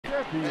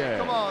Hey,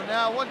 come on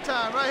now, one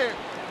time right here.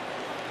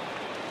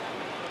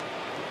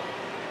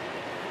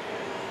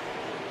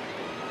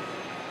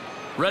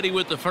 Ready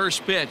with the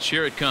first pitch.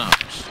 Here it comes.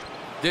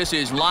 This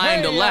is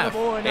line to left,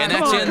 and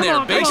that's in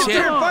there. Base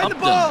hit.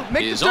 Upton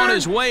is on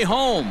his way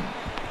home.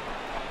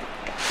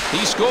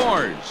 He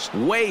scores.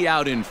 Way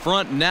out in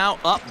front now,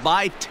 up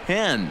by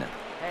 10.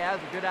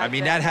 I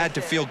mean, that had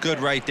to feel good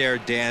right there,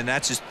 Dan.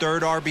 That's his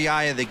third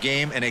RBI of the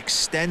game and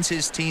extends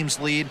his team's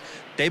lead.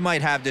 They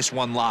might have this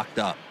one locked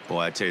up.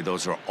 Boy, I tell you,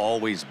 those are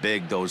always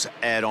big, those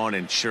add-on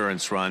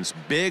insurance runs.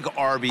 Big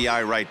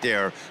RBI right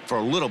there for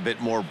a little bit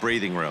more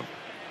breathing room.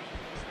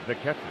 The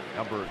catcher,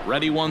 number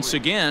Ready once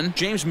again,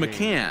 James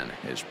McCann.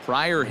 His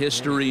prior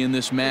history in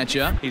this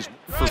matchup, he's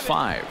for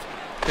 5.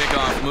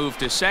 Pickoff move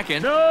to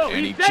second,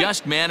 and he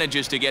just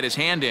manages to get his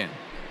hand in.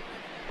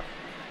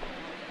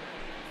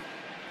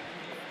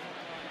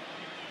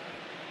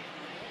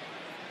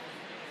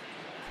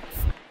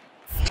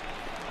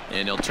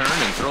 And he'll turn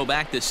and throw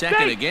back to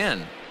second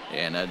again.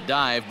 And a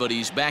dive, but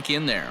he's back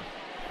in there.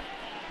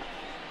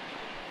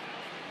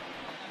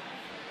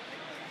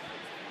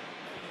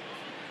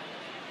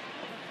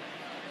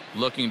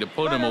 Looking to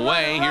put him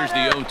away. Here's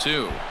the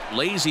 0-2.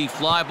 Lazy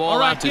fly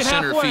ball out to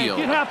center field.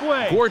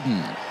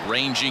 Gordon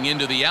ranging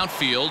into the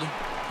outfield.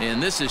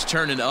 And this is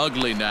turning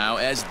ugly now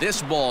as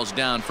this ball's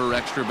down for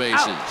extra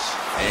bases.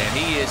 And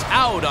he is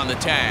out on the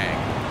tag.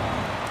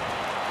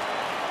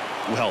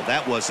 Well,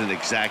 that wasn't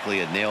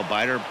exactly a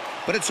nail-biter,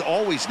 but it's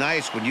always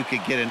nice when you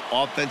can get an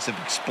offensive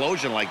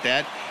explosion like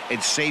that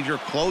and save your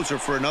closer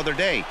for another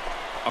day.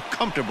 A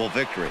comfortable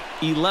victory.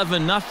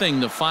 11-0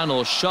 the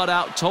final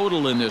shutout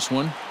total in this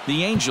one.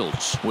 The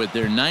Angels, with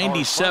their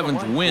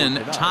 97th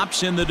win,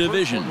 tops in the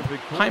division.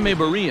 Jaime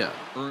Barria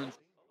earns